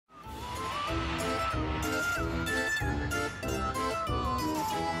Hello,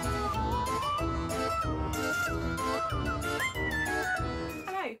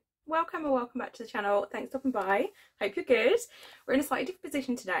 welcome or welcome back to the channel. Thanks for stopping by. Hope you're good. We're in a slightly different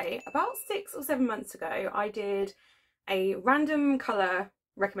position today. About 6 or 7 months ago, I did a random colour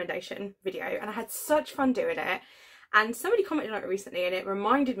recommendation video and I had such fun doing it. And somebody commented on it recently and it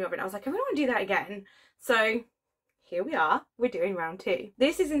reminded me of it. I was like, I really want to do that again. So here we are, we're doing round 2.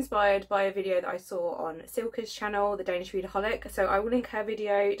 This is inspired by a video that I saw on Silke's channel, the Danish Readaholic. So I will link her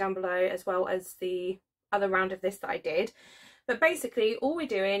video down below as well as the other round of this that I did. But basically all we're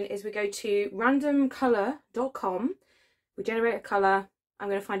doing is we go to randomcolour.com, we generate a colour, I'm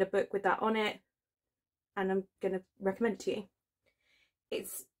going to find a book with that on it and I'm going to recommend it to you.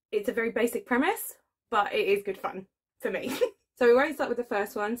 It's a very basic premise, but it is good fun for me. So we won't start with the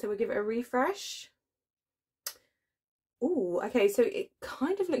first one, so we'll give it a refresh. Oh, okay, so it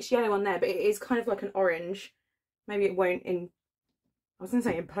kind of looks yellow on there, but it is kind of like an orange. Maybe it won't in, I was going to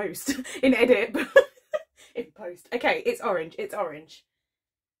say in post, in edit, but in post. Okay, it's orange, it's orange.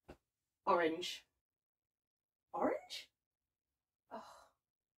 Orange. Orange? Oh.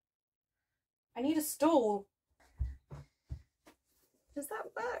 I need a stall. Does that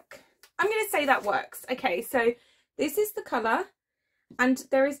work? I'm going to say that works. Okay, so this is the colour, and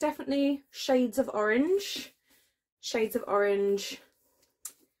there is definitely shades of orange. Shades of orange.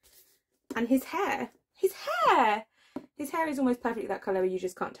 And his hair. His hair! His hair is almost perfectly that colour, you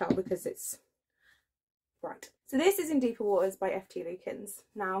just can't tell because it's bright. So this is In Deeper Waters by F.T. Lukens.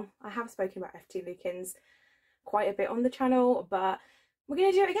 Now, I have spoken about F.T. Lukens quite a bit on the channel, but we're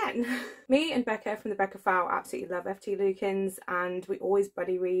going to do it again. Me and Becca from the Becca File absolutely love F.T. Lukens, and we always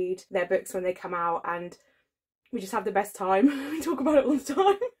buddy read their books when they come out, and we just have the best time. We talk about it all the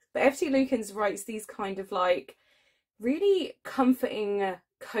time. But F.T. Lukens writes these kind of like really comforting,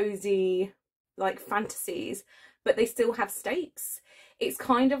 cozy, like fantasies, but they still have stakes. It's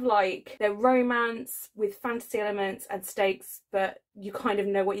kind of like they're romance with fantasy elements and stakes, but you kind of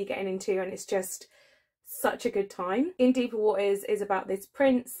know what you're getting into, and it's just such a good time. In Deeper Waters is about this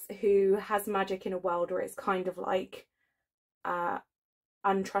prince who has magic in a world where it's kind of like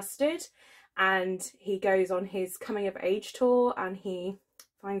untrusted, and he goes on his coming of age tour and he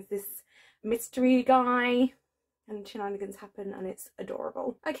finds this mystery guy and shenanigans happen and it's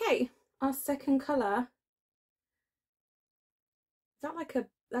adorable. Okay, our second colour. Is that like a,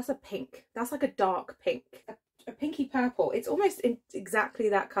 that's a pink. That's like a dark pink. A pinky purple. It's almost exactly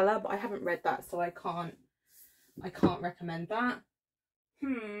that colour, but I haven't read that, so I can't recommend that.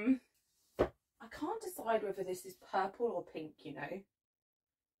 I can't decide whether this is purple or pink, you know.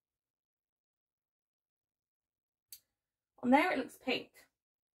 On there it looks pink,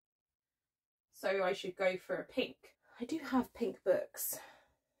 so I should go for a pink. I do have pink books.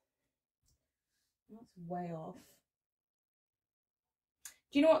 That's way off.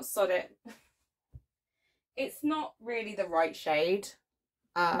 Do you know what? Sod it. It's not really the right shade,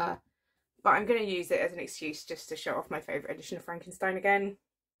 but I'm going to use it as an excuse just to show off my favourite edition of Frankenstein again.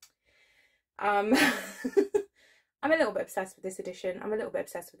 I'm a little bit obsessed with this edition. I'm a little bit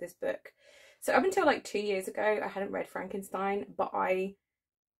obsessed with this book. So up until like 2 years ago, I hadn't read Frankenstein, but I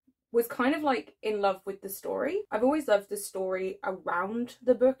was kind of like in love with the story. I've always loved the story around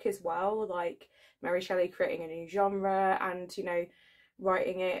the book as well, like Mary Shelley creating a new genre and, you know,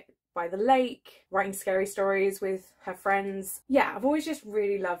 writing it by the lake, writing scary stories with her friends. Yeah, I've always just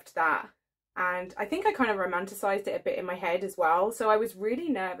really loved that. And I think I kind of romanticised it a bit in my head as well. So I was really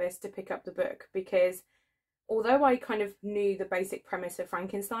nervous to pick up the book because although I kind of knew the basic premise of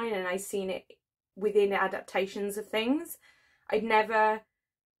Frankenstein and I'd seen it within adaptations of things, I'd never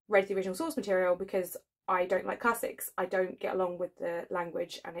read the original source material because I don't like classics. I don't get along with the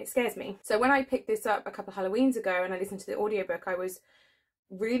language and it scares me. So when I picked this up a couple of Halloweens ago and I listened to the audiobook, I was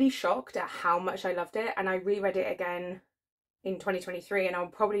really shocked at how much I loved it, and I reread it again in 2023 and I'll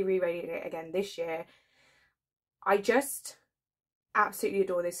probably reread it again this year. I just absolutely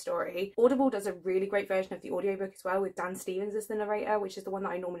adore this story. Audible does a really great version of the audiobook as well with Dan Stevens as the narrator, which is the one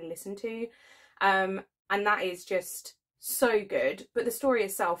that I normally listen to, and that is just so good. But the story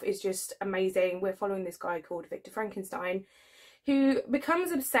itself is just amazing. We're following this guy called Victor Frankenstein who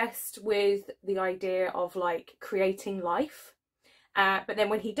becomes obsessed with the idea of like creating life, but then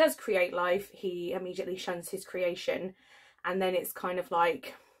when he does create life he immediately shuns his creation, and then it's kind of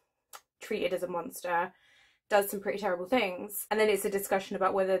like treated as a monster, does some pretty terrible things, and then it's a discussion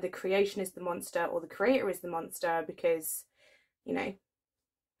about whether the creation is the monster or the creator is the monster, because, you know,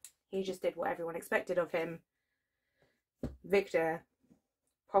 he just did what everyone expected of him. Victor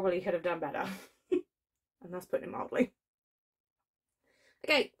probably could have done better. And that's putting it mildly.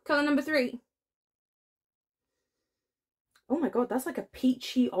 Okay, colour number 3. Oh my god, that's like a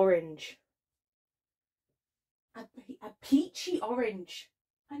peachy orange. A peachy orange.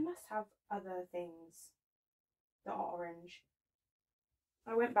 I must have other things that are orange.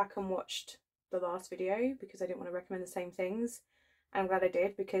 I went back and watched the last video because I didn't want to recommend the same things. And I'm glad I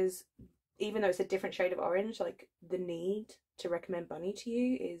did, because even though it's a different shade of orange, like the need to recommend Bunny to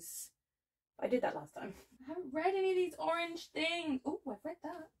you is... I did that last time. I haven't read any of these orange things. Oh, I've read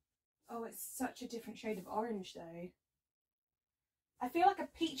that. Oh, it's such a different shade of orange though. I feel like a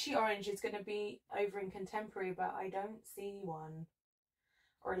peachy orange is going to be over in contemporary, but I don't see one.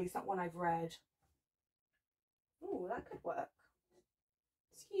 Or at least not one I've read. Oh, that could work.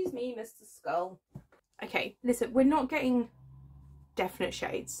 Excuse me, Mr. Skull. Okay, listen, we're not getting definite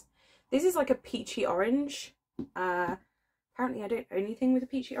shades. This is like a peachy orange. Apparently I don't own anything with a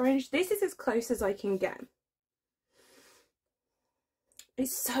peachy orange. This is as close as I can get.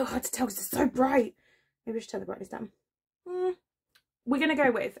 It's so hard to tell because it's so bright. Maybe I should turn the brightness down. We're going to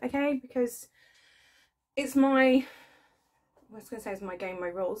go with, okay? Because it's my... I was going to say it's my game, my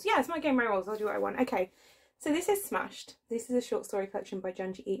rules. Yeah, it's my game, my rules. I'll do what I want. Okay, so this is Smashed. This is a short story collection by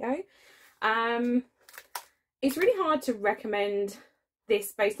Junji Ito. It's really hard to recommend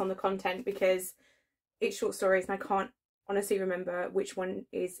this based on the content because it's short stories and I can't honestly remember which one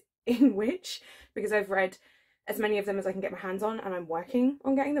is in which, because I've read as many of them as I can get my hands on and I'm working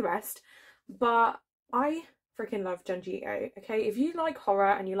on getting the rest. But I freaking love Junji Ito. Okay, if you like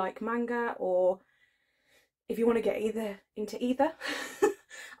horror and you like manga, or if you want to get into either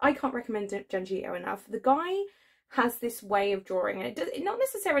I can't recommend Junji Ito enough. The guy has this way of drawing, and it's not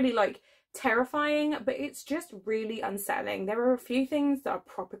necessarily like terrifying, but it's just really unsettling. There are a few things that are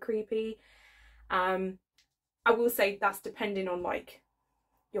proper creepy. I will say that's depending on like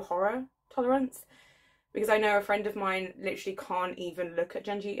your horror tolerance, because I know a friend of mine literally can't even look at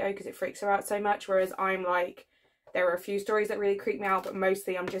Junji Ito because it freaks her out so much, whereas I'm like, there are a few stories that really creep me out, but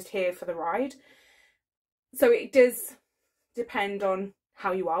mostly I'm just here for the ride. So it does depend on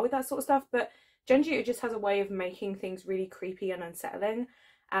how you are with that sort of stuff, but Junji Ito just has a way of making things really creepy and unsettling,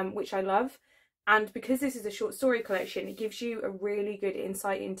 which I love. And because this is a short story collection, it gives you a really good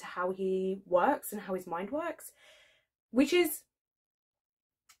insight into how he works and how his mind works, which is...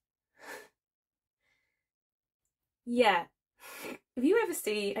 yeah. If you ever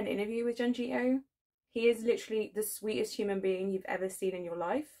see an interview with Junji Ito, he is literally the sweetest human being you've ever seen in your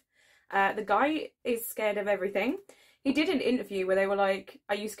life. The guy is scared of everything. He did an interview where they were like,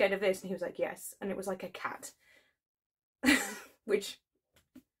 are you scared of this? And he was like, yes. And it was like a cat. Which,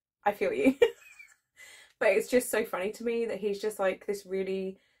 I feel you. But it's just so funny to me that he's just like this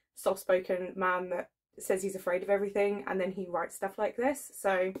really soft-spoken man that says he's afraid of everything, and then he writes stuff like this.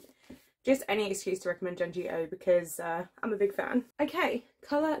 So just any excuse to recommend Junji Ito, because I'm a big fan. Okay,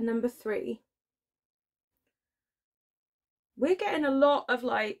 colour number 3. We're getting a lot of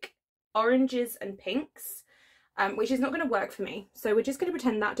like oranges and pinks, which is not going to work for me. So we're just going to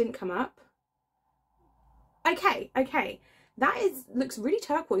pretend that didn't come up. Okay. That looks really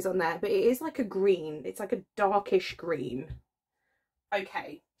turquoise on there, but it is like a green. It's like a darkish green.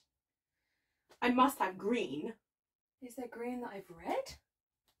 Okay. I must have green. Is there green that I've read?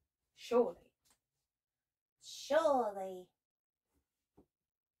 Surely.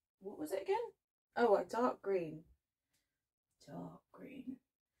 What was it again? Oh, a dark green. Dark green.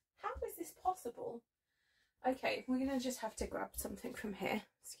 How is this possible? Okay, we're going to just have to grab something from here.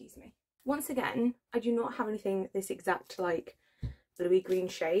 Excuse me. Once again, I do not have anything this exact like bluey green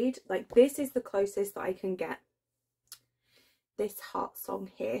shade. Like, this is the closest that I can get. This heart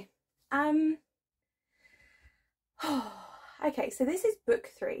song here. Okay, so this is book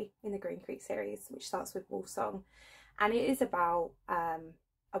 3 in the Green Creek series, which starts with Wolf Song, and it is about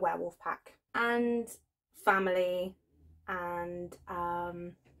a werewolf pack and family and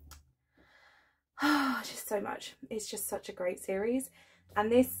just so much. It's just such a great series. And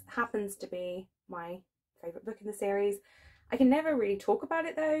this happens to be my favourite book in the series. I can never really talk about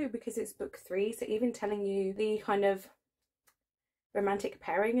it though, because it's book 3, so even telling you the kind of romantic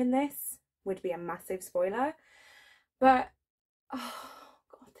pairing in this would be a massive spoiler. But, oh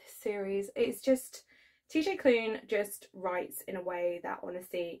god, this series, it's just... TJ Klune just writes in a way that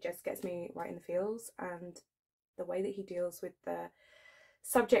honestly just gets me right in the feels, and the way that he deals with the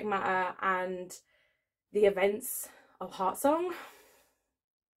subject matter and the events of Heartsong,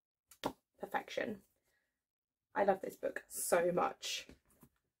 perfection. I love this book so much.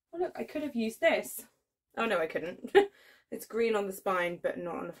 Oh look, I could have used this. Oh no, I couldn't. It's green on the spine but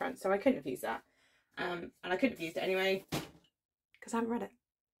not on the front, so I couldn't have used that. And I could have used it anyway because I haven't read it.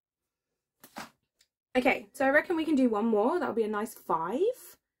 Okay, so I reckon we can do one more. That'll be a nice 5.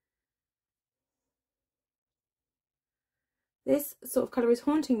 This sort of colour is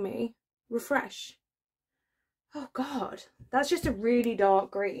haunting me. Refresh. Oh God, that's just a really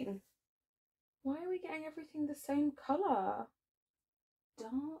dark green. Why are we getting everything the same colour?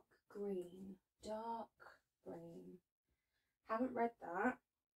 Dark green, dark green. Haven't read that.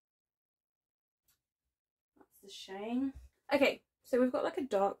 That's a shame. Okay, so we've got like a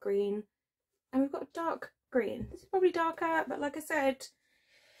dark green and we've got a dark green. This is probably darker, but like I said,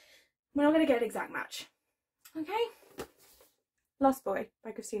 we're not going to get an exact match. Okay. Lost Boy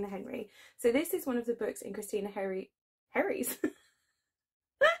by Christina Henry. So this is one of the books in Christina Henry's.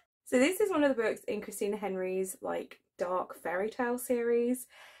 So this is one of the books in Christina Henry's like dark fairy tale series,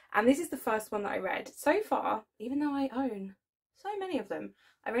 and this is the first one that I read so far. Even though I own so many of them,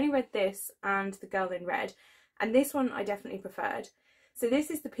 I've only read this and The Girl in Red, and this one I definitely preferred. So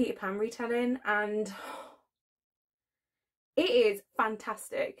this is the Peter Pan retelling, and it is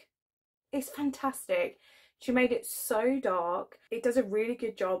fantastic. It's fantastic. She made it so dark. It does a really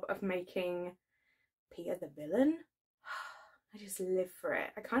good job of making Peter the villain. I just live for it.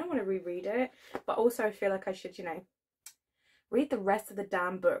 I kind of want to reread it, but also I feel like I should, you know, read the rest of the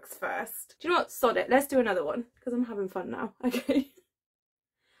damn books first. Do you know what? Sod it. Let's do another one because I'm having fun now. Okay.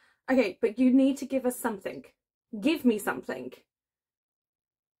 Okay, but you need to give us something. Give me something.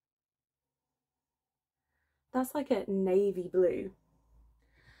 That's like a navy blue.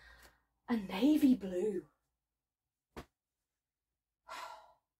 A navy blue.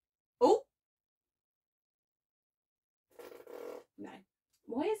 Oh! No.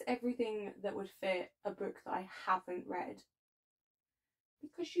 Why is everything that would fit a book that I haven't read?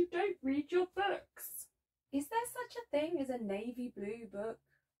 Because you don't read your books. Is there such a thing as a navy blue book?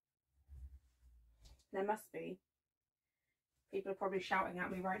 There must be. People are probably shouting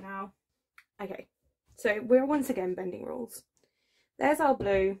at me right now. Okay, so we're once again bending rules. There's our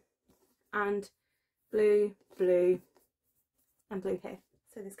blue, and blue, blue, and blue here.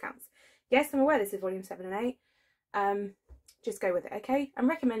 So this counts. Yes, I'm aware this is volume 7 and 8. Just go with it, okay? I'm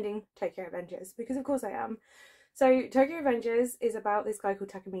recommending Tokyo Avengers because of course I am. So Tokyo Avengers is about this guy called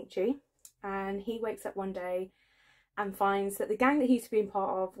Takemichi, and he wakes up one day and finds that the gang that he used to be in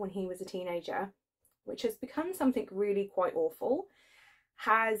part of when he was a teenager, which has become something really quite awful,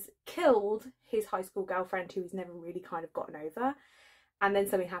 has killed his high school girlfriend who he's never really kind of gotten over. And then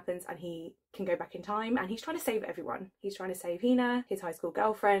something happens and he can go back in time and he's trying to save everyone. He's trying to save Hina, his high school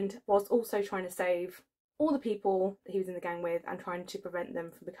girlfriend, whilst also trying to save all the people that he was in the gang with and trying to prevent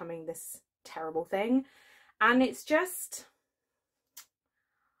them from becoming this terrible thing. And it's just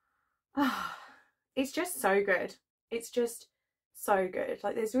so good. It's just so good.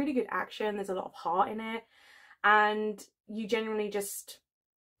 Like, there's really good action, there's a lot of heart in it, and you genuinely just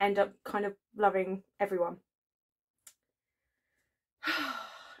end up kind of loving everyone.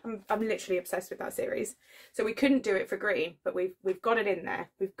 I'm literally obsessed with that series. So we couldn't do it for green, but we've got it in there.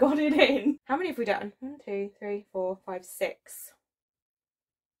 We've got it in. How many have we done? 1, 2, 3, 4, 5, 6.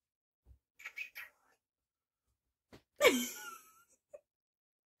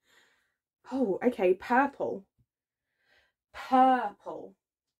 Oh, okay, purple. Purple.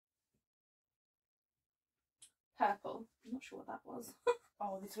 Purple. I'm not sure what that was.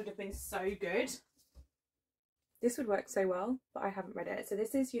 Oh, this would have been so good. This would work so well, but I haven't read it. So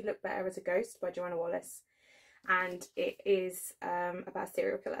this is You'd Look Better as a Ghost by Joanna Wallace. And it is about a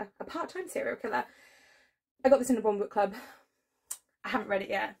serial killer, a part-time serial killer. I got this in a Bond book club. I haven't read it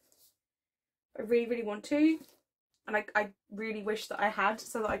yet. I really, really want to. And I really wish that I had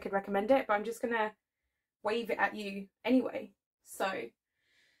so that I could recommend it, but I'm just going to wave it at you anyway. So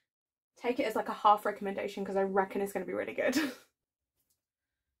take it as like a half recommendation because I reckon it's going to be really good.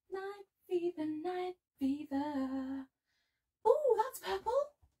 Night fever, night fever. Oh, that's purple.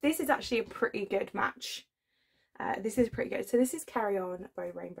 This is actually a pretty good match. This is pretty good. So this is Carry On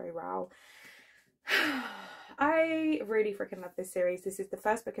by Rainbow Rowell. I really freaking love this series. This is the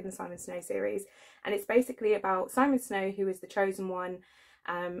first book in the Simon Snow series, and it's basically about Simon Snow, who is the chosen one,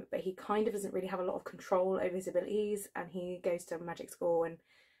 but he kind of doesn't really have a lot of control over his abilities, and he goes to magic school and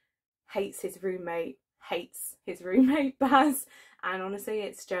hates his roommate Baz, and honestly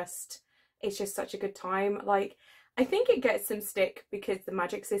it's just such a good time. Like, I think it gets some stick because the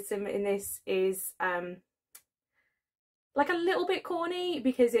magic system in this is like a little bit corny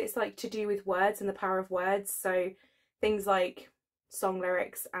because it's like to do with words and the power of words, so things like song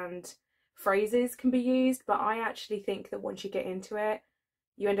lyrics and phrases can be used, but I actually think that once you get into it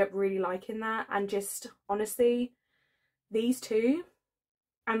you end up really liking that. And just honestly, these two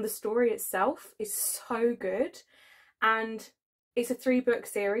and the story itself is so good, and it's a 3-book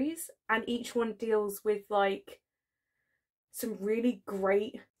series and each one deals with like some really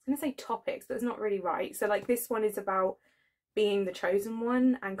great, I was gonna say topics, but it's not really right. So like this one is about being the chosen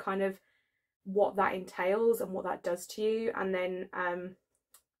one and kind of what that entails and what that does to you. And then I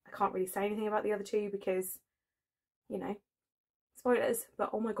can't really say anything about the other two because, you know, spoilers,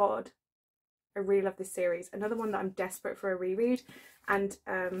 but oh my god, I really love this series. Another one that I'm desperate for a reread. And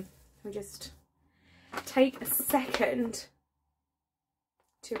let me just take a second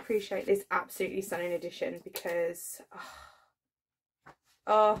to appreciate this absolutely stunning edition, because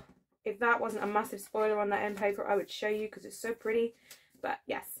oh, if that wasn't a massive spoiler on that end paper, I would show you because it's so pretty. But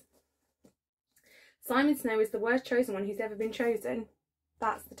yes, Simon Snow is the worst chosen one who's ever been chosen.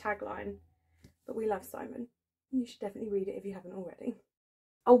 That's the tagline. But we love Simon. You should definitely read it if you haven't already.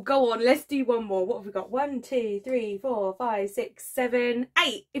 Oh, go on, let's do one more. What have we got? 1, 2, 3, 4, 5, 6, 7,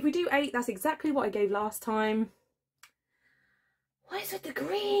 8. If we do 8, that's exactly what I gave last time. What is with the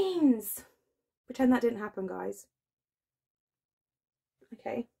greens? Pretend that didn't happen, guys.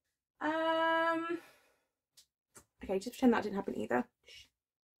 Okay. Okay, just pretend that didn't happen either.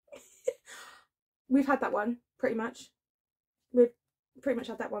 We've had that one, pretty much. We've pretty much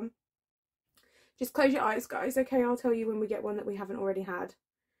had that one. Just close your eyes, guys. Okay, I'll tell you when we get one that we haven't already had.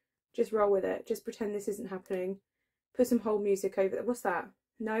 Just roll with it. Just pretend this isn't happening. Put some hold music over it. What's that?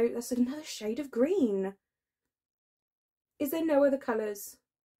 No, that's another shade of green. Is there no other colours?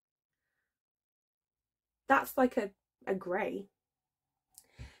 That's like a grey.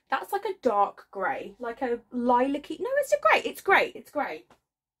 That's like a dark grey. Like a lilac-y. No, it's a grey. It's grey. It's grey.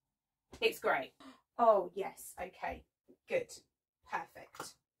 It's grey. Oh, yes. Okay. Good.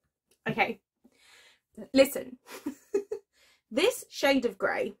 Perfect. Okay. Listen. This shade of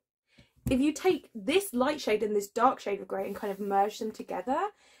grey, if you take this light shade and this dark shade of grey and kind of merge them together,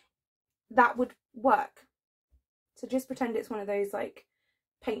 that would work. So just pretend it's one of those like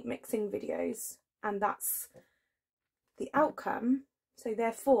paint mixing videos, and that's the outcome. So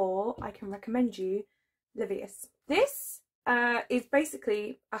therefore I can recommend you Livius. This is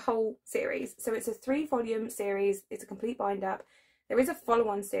basically a whole series. So it's a 3-volume series. It's a complete bind up. There is a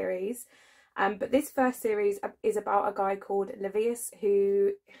follow-on series, but this first series is about a guy called Livius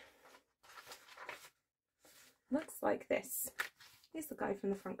who looks like this. Here's the guy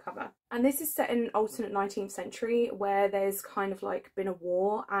from the front cover. And this is set in alternate 19th century where there's kind of like been a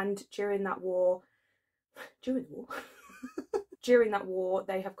war, and during that war, during that war,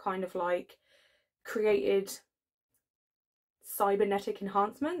 they have kind of like created cybernetic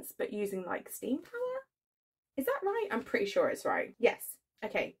enhancements, but using like steam power. Is that right? I'm pretty sure it's right. Yes.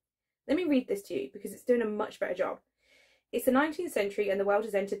 Okay. Let me read this to you because it's doing a much better job. It's the 19th century and the world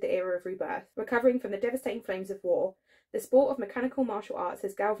has entered the era of rebirth. Recovering from the devastating flames of war, the sport of mechanical martial arts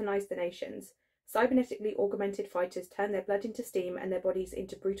has galvanized the nations. Cybernetically augmented fighters turn their blood into steam and their bodies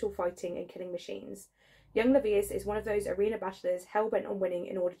into brutal fighting and killing machines. Young Livius is one of those arena battlers hell-bent on winning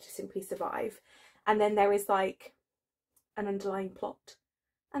in order to simply survive. And then there is like an underlying plot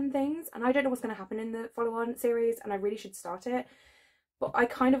and things. And I don't know what's going to happen in the follow-on series, and I really should start it. But I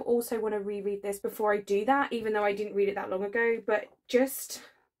kind of also want to reread this before I do that, even though I didn't read it that long ago. But just,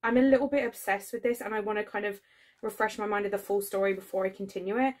 I'm a little bit obsessed with this, and I want to kind of refresh my mind of the full story before I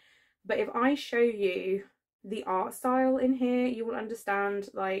continue it. But if I show you the art style in here, you will understand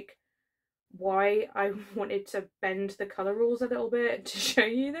like why I wanted to bend the colour rules a little bit to show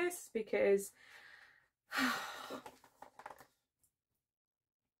you this, because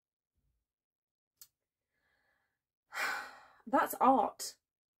that's art.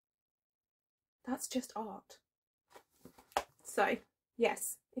 That's just art. So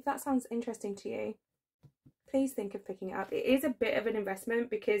yes, if that sounds interesting to you, please think of picking it up. It is a bit of an investment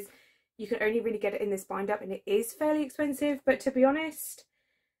because you can only really get it in this bind up, and it is fairly expensive. But to be honest,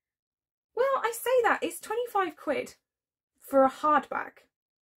 well, I say that, it's 25 quid for a hardback.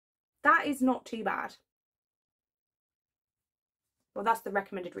 That is not too bad. Well, that's the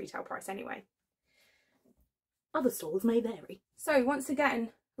recommended retail price anyway. Other stores may vary. So once again,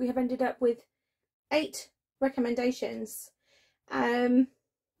 we have ended up with 8 recommendations.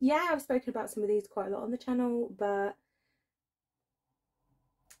 Yeah, I've spoken about some of these quite a lot on the channel, but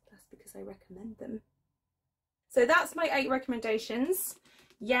that's because I recommend them. So that's my 8 recommendations.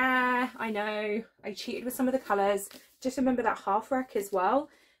 Yeah, I know, I cheated with some of the colours. Just remember that half rec as well,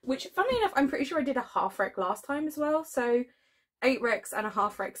 which funnily enough, I'm pretty sure I did a half rec last time as well. So 8 recs and a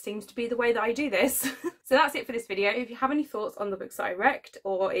half rec seems to be the way that I do this. So that's it for this video. If you have any thoughts on the books that I rec'd,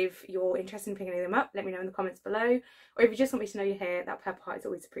 or if you're interested in picking them up, let me know in the comments below. Or if you just want me to know you're here, that purple heart is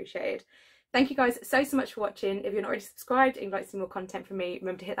always appreciated. Thank you guys so much for watching. If you're not already subscribed and you'd like to see more content from me,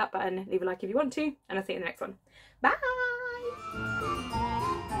 remember to hit that button, leave a like if you want to, and I'll see you in the next one. Bye!